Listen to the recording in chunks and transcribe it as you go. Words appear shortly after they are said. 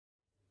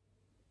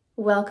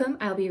Welcome,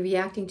 I'll be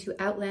reacting to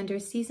Outlander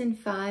Season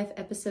 5,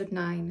 Episode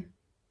 9.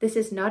 This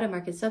is not a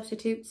market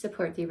substitute,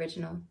 support the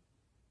original.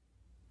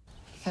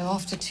 So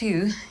after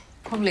 2,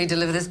 probably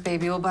deliver this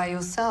baby all by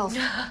yourself.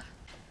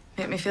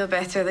 Make me feel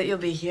better that you'll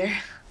be here.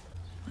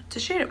 To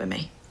share it with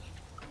me.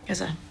 As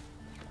a...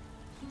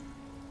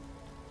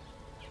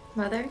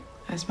 Mother?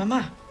 As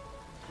mama.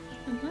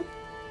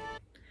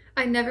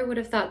 I never would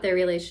have thought their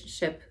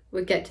relationship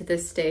would get to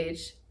this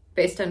stage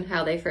based on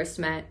how they first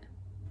met.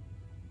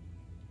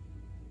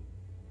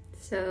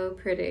 So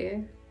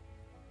pretty.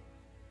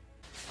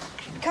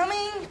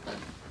 Coming!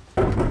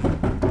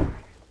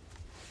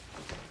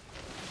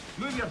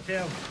 Move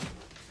yourself.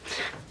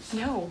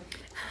 No.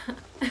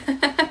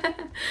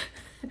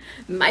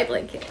 My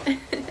blanket.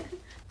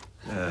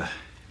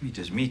 Meat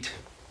is meat.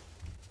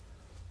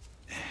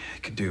 I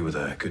could do with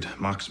a good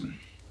marksman.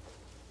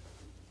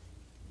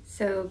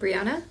 So,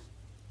 Brianna?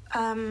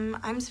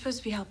 I'm supposed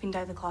to be helping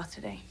dye the cloth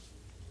today,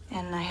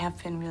 and I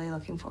have been really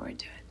looking forward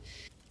to it.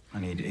 I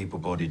need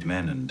able-bodied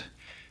men, and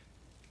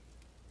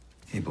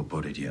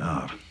able-bodied you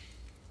are.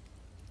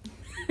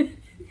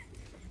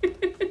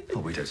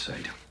 I'll wait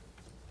outside.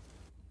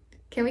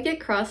 Can we get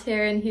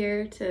Crosshair in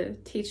here to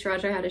teach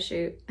Roger how to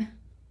shoot?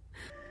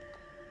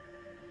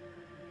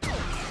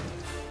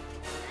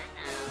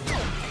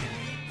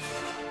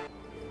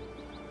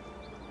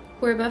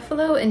 Were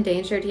Buffalo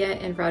endangered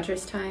yet in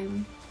Roger's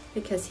time?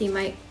 Because he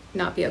might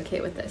not be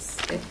okay with this,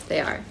 if they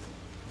are.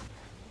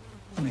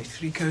 Only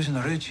 3 cows in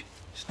the ridge.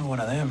 It's not one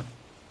of them.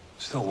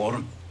 Still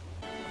warm.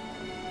 Oh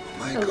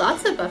my God.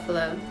 Lots of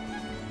buffalo.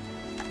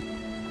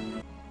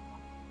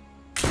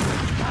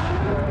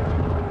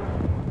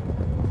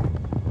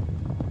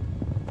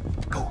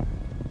 Go.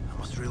 I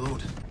must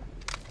reload.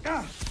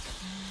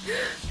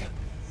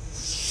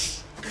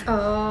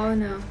 Oh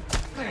no.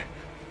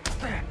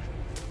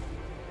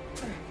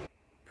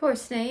 Poor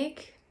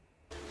Snake.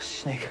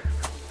 Snake.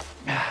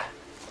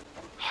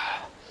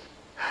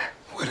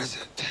 Where is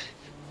it?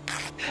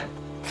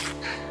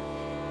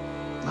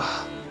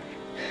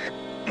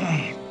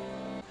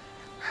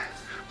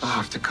 I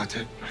have to cut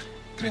it,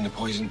 drain the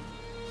poison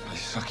by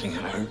sucking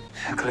it out.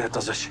 Claire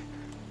does this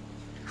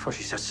before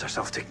she sets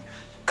herself to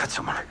cut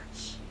someone.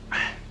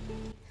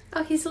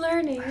 Oh, he's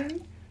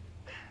learning.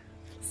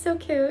 So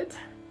cute.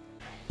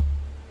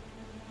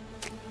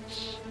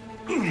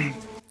 I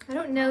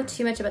don't know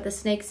too much about the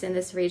snakes in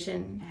this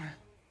region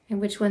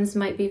and which ones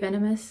might be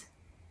venomous.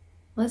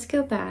 Let's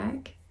go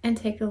back and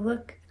take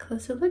a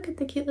closer look at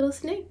the cute little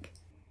snake.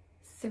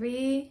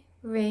 3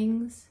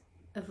 rings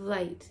of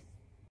light.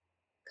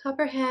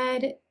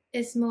 Copperhead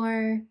is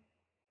more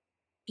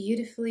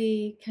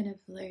beautifully kind of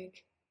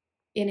like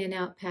in and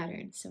out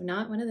pattern, so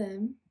not one of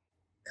them.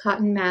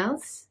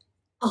 Cottonmouths.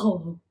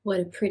 Oh, what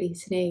a pretty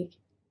snake.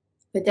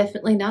 But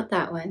definitely not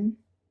that one.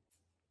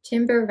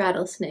 Timber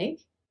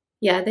rattlesnake.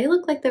 Yeah, they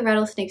look like the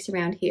rattlesnakes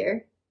around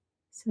here,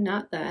 so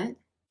not that.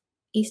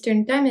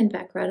 Eastern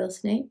diamondback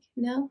rattlesnake,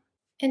 no.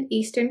 And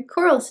eastern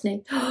coral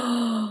snake.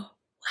 Oh,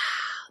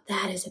 wow,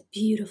 that is a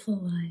beautiful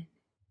one.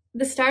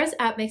 The Stars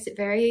app makes it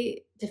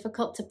very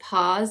difficult to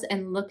pause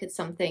and look at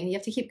something. You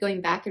have to keep going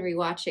back and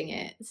rewatching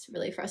it. It's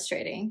really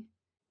frustrating.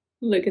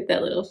 Look at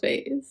that little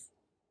face.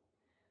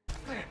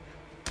 I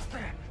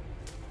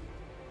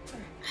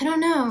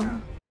don't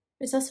know.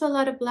 There's also a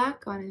lot of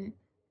black on it.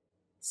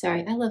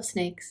 Sorry, I love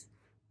snakes.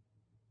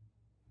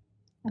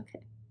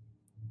 Okay.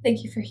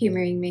 Thank you for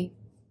humoring me.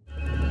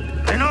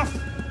 Enough!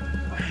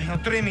 Non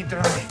tremi,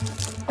 Trami.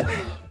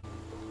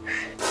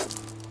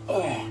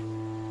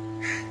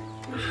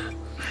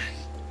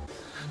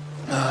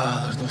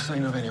 There's no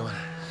sign of anyone.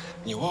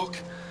 Can you walk?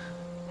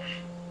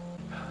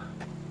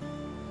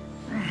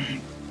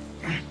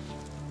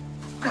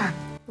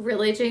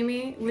 Really,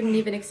 Jamie? Wouldn't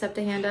even accept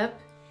a hand up?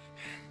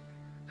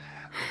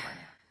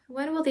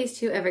 When will these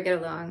two ever get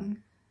along?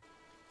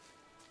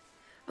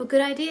 Oh,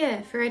 good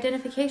idea for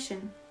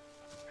identification.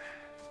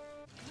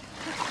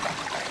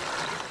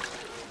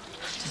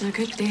 It's a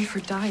good day for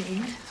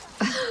dying.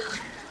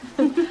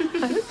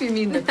 I hope you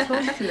mean the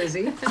cloth,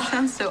 Lizzie. That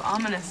sounds so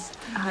ominous.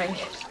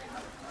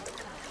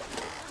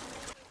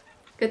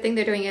 Good thing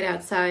they're doing it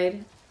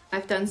outside.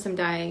 I've done some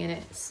dyeing and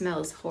it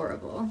smells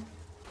horrible.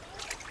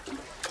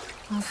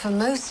 Well, for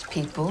most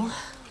people,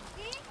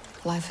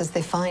 life as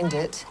they find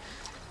it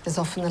is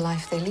often the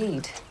life they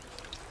lead.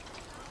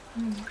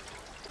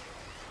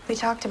 We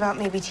talked about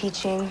maybe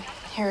teaching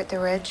here at the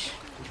Ridge.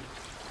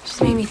 Just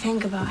made me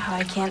think about how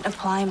I can't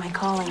apply my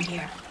calling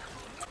here.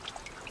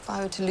 If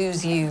I were to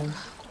lose you,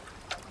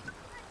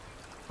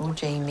 or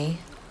Jamie,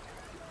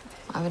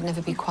 I would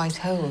never be quite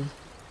whole.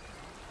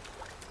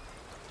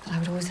 But I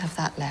would always have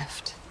that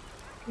left.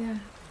 Yeah.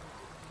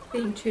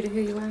 Being true to who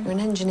you are. You're an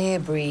engineer,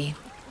 Bree.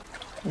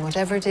 And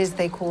whatever it is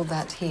they call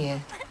that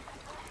here,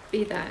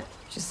 Be that. you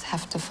just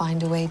have to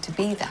find a way to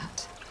be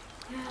that.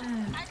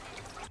 Yeah.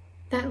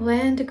 That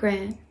land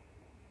grant.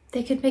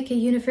 They could make a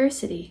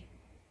university.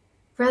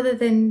 Rather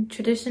than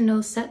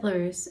traditional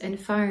settlers and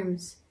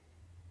farms,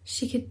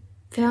 she could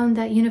found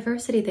that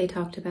university they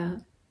talked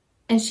about.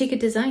 And she could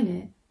design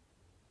it.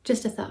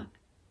 Just a thought.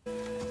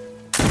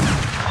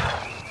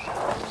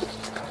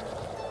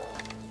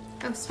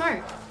 Oh,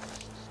 smart.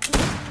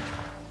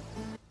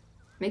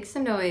 Make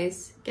some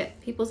noise.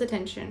 Get people's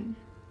attention.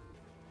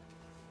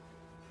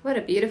 What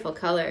a beautiful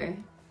color.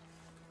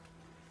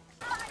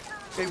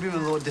 Maybe my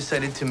lord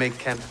decided to make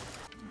camp.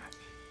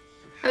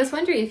 I was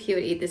wondering if he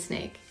would eat the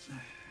snake.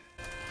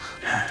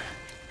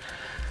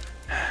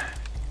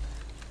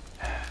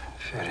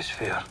 Fair is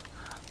fair.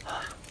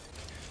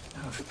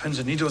 I've pins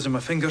and needles in my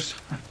fingers.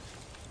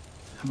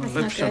 And my That's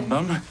lips not are good.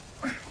 numb.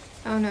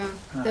 Oh no,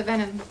 the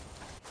venom.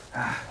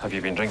 Have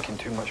you been drinking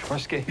too much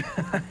whiskey?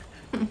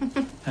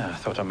 I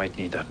thought I might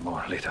need that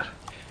more later.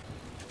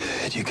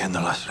 Did you get the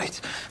last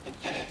rites?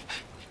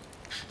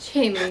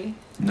 Jamie.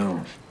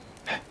 No.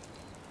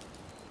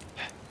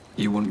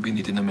 You won't be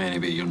needing them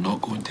anyway. You're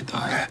not going to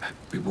die.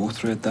 We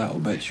both read that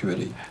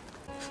obituary.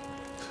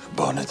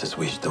 Bonnet has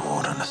waged the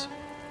war on us.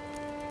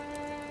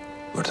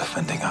 We're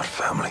defending our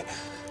family,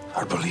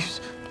 our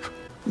beliefs.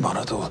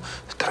 Bonnet will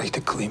try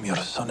to claim your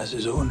son as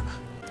his own.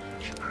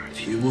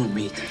 If you want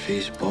me to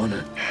face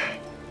Bonnet,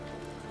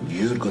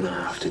 you're gonna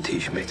have to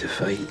teach me to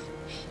fight.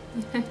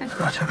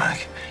 Roger,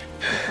 Mac.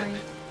 Good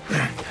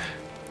point.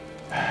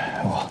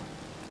 Well,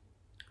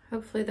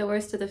 Hopefully the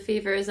worst of the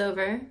fever is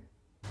over.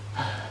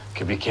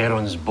 Could be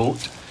Charon's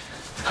boat.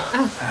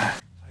 Oh.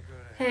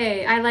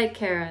 Hey, I like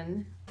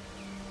Karen.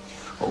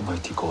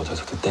 Almighty God,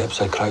 out of the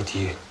depths I cry to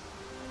you.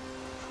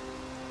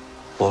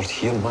 Lord,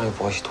 hear my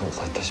voice. Don't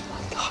let this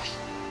man die.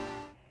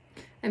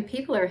 And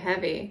people are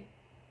heavy.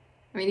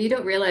 I mean, you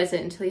don't realize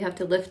it until you have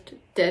to lift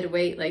dead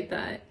weight like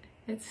that.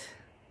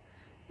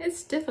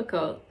 It's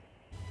difficult.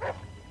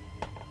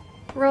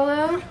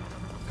 Rollo,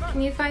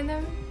 can you find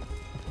them?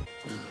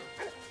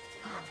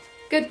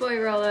 Good boy,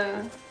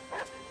 Rollo.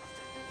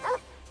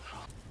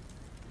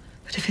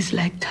 But if his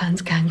leg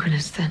turns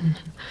gangrenous, then...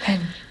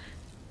 Then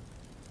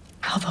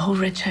I'll the whole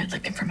ridge out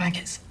looking for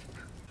maggots.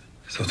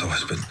 I thought I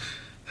was, but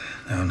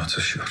now I'm not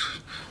so sure.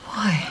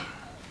 Why?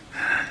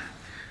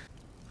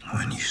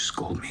 When you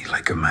scold me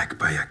like a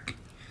magpie, I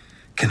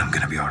ken I'm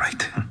gonna be all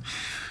right.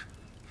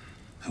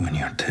 And when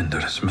you're tender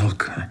as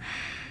milk,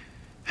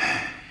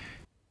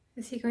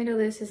 Is he going to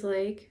lose his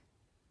leg?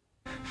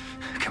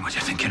 ken what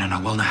you're thinking, and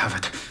I will not have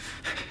it.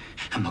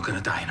 I'm not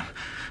gonna die in him.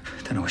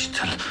 Then I wish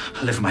to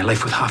live my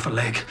life with half a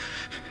leg.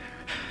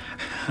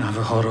 And I have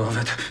a horror of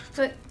it.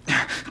 But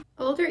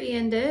older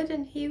Ian did,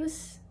 and he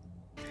was...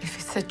 If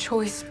it's a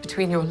choice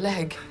between your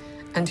leg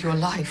and your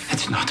life...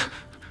 It's not.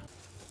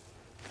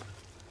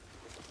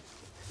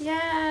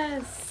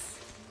 Yes!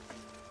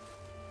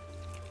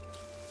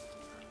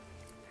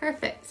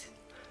 Perfect.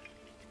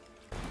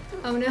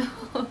 Oh no.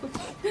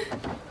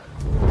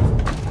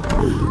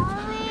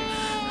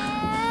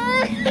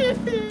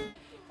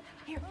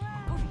 Here,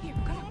 over here.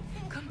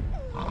 Come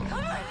on.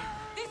 Come on.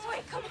 This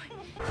way, come on.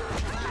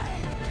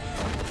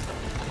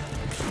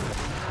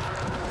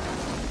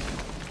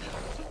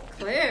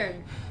 Claire.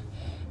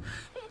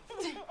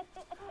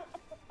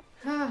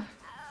 Ah.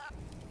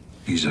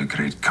 He's a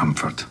great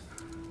comfort.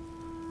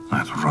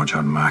 That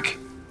Roger Mac.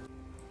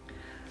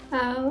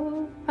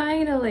 Oh,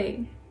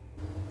 finally.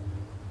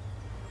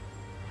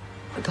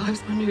 But I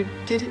was the one who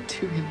did it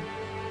to him.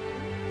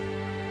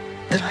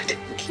 That I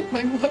didn't keep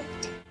my word.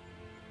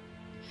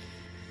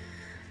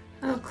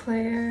 Oh,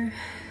 Claire.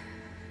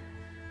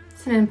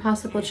 It's an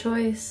impossible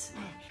choice.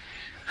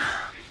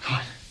 Come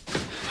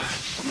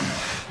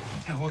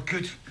on. What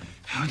good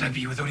would I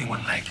be with only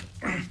one leg?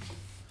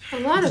 A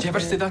lot of Did you ever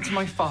good. say that to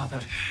my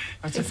father?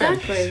 Or to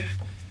Exactly. Phyllis?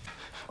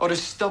 Or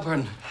as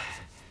stubborn?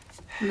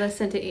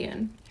 Listen to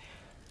Ian.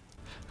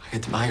 I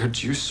admired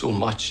you so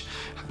much.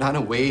 I ran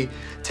away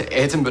to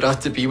Edinburgh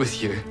to be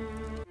with you.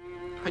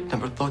 I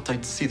never thought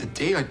I'd see the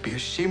day I'd be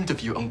ashamed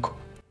of you, Uncle.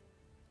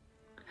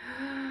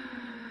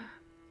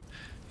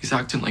 He's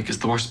acting like it's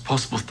the worst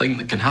possible thing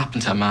that can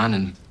happen to a man,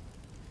 and...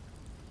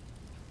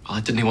 Well,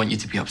 I didn't want you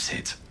to be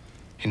upset.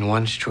 In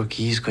one stroke,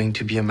 he's going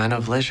to be a man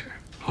of leisure.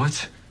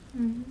 What?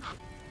 Mm-hmm.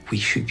 We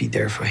should be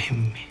there for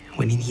him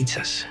when he needs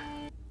us.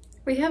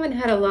 We haven't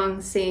had a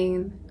long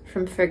scene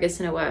from Fergus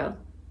in a while.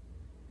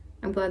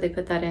 I'm glad they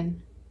put that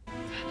in.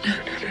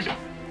 No.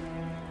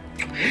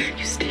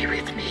 You stay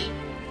with me.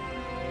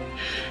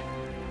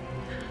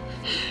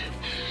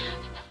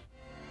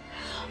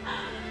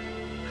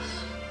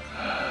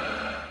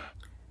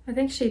 I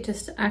think she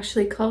just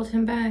actually called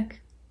him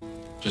back.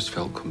 Just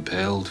felt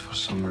compelled for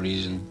some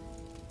reason.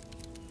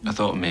 I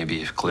thought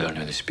maybe if Claire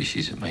knew the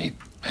species, it might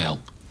help.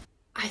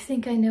 I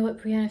think I know what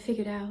Brianna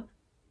figured out.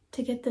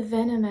 To get the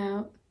venom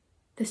out,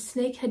 the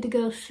snake had to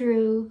go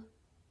through,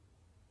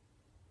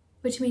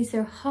 which means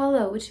they're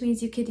hollow, which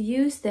means you could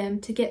use them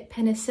to get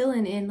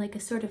penicillin in like a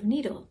sort of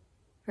needle,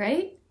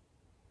 right?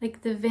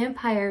 Like the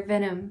vampire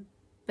venom,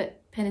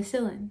 but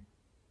penicillin.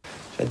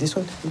 This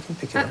one, you can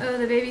pick it up. Uh-oh,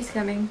 the baby's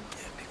coming.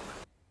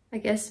 I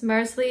guess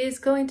Marsley is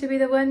going to be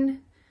the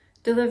one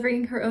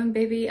delivering her own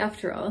baby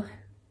after all.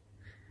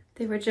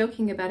 They were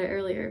joking about it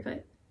earlier,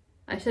 but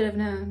I should have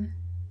known.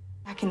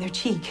 Back in their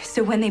cheek,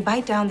 so when they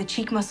bite down, the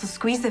cheek muscles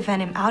squeeze the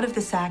venom out of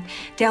the sac,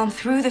 down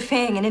through the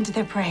fang and into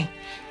their prey.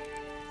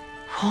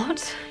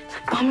 What?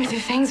 Mommy, their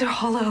fangs are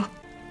hollow.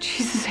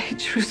 Jesus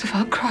H.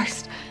 Roosevelt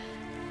Christ.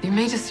 You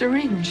made a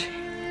syringe.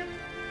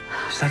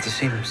 Is that the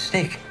same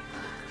snake?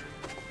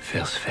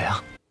 Fair's fair.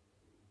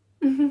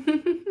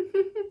 I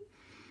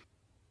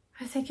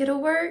think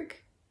it'll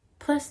work.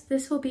 Plus,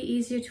 this will be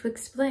easier to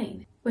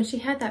explain. When she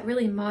had that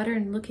really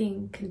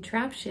modern-looking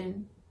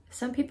contraption,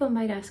 some people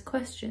might ask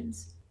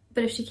questions.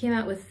 But if she came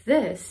out with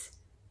this,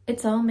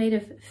 it's all made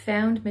of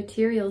found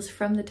materials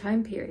from the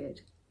time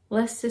period.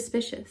 Less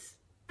suspicious.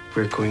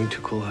 We're going to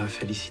call her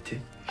Félicité.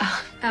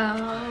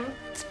 Oh,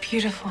 It's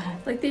beautiful.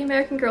 like the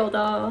American Girl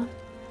doll.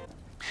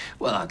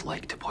 Well, I'd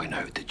like to point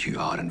out that you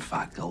are, in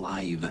fact,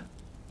 alive.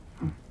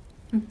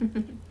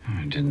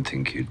 I didn't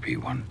think you'd be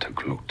one to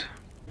gloat.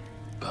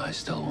 But I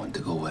still want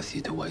to go with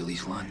you to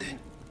Wiley's Landing.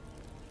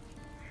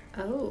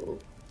 Oh.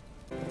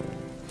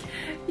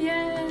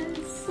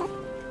 Yes.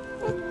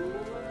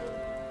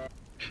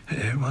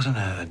 It wasn't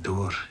a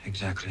door,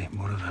 exactly.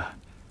 More of a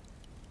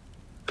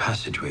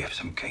passageway of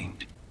some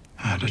kind.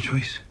 I had a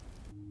choice.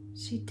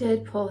 She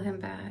did pull him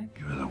back.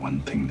 You were the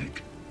one thing that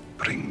could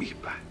bring me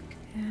back.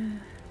 Yeah.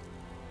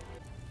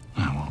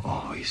 I will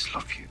always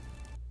love you.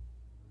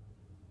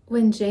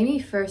 When Jamie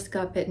first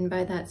got bitten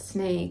by that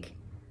snake,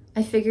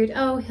 I figured,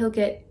 oh, he'll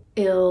get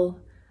ill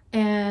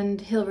and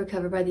he'll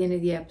recover by the end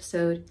of the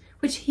episode,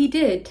 which he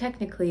did,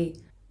 technically.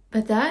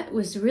 But that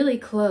was really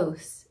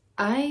close.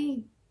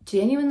 I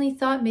genuinely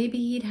thought maybe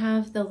he'd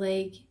have the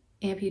leg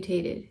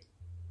amputated.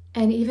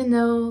 And even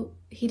though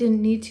he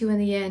didn't need to in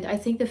the end, I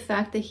think the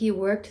fact that he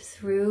worked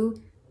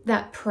through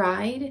that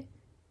pride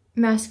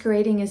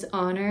masquerading as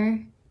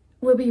honor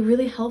will be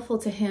really helpful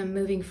to him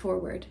moving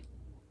forward.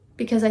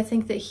 Because I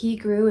think that he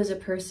grew as a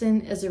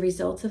person as a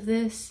result of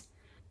this,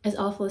 as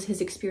awful as his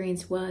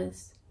experience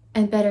was.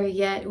 And better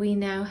yet, we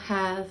now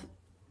have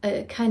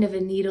a kind of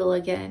a needle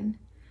again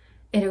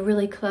in a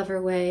really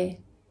clever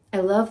way. I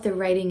love the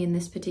writing in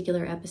this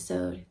particular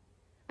episode.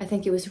 I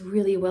think it was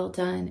really well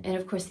done. And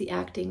of course, the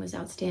acting was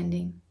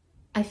outstanding.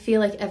 I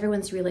feel like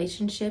everyone's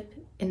relationship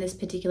in this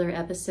particular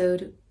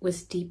episode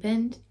was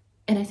deepened.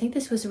 And I think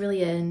this was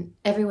really an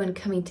everyone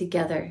coming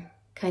together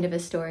kind of a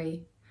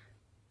story.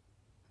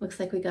 Looks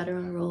like we got our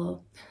own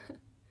Rolo.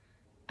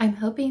 I'm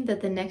hoping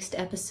that the next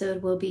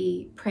episode will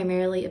be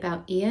primarily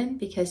about Ian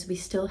because we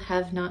still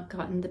have not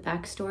gotten the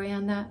backstory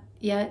on that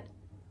yet.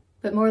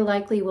 But more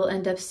likely we'll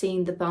end up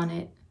seeing the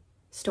Bonnet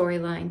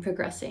storyline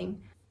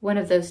progressing. One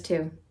of those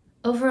two.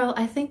 Overall,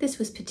 I think this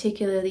was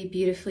particularly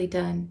beautifully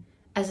done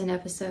as an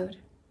episode.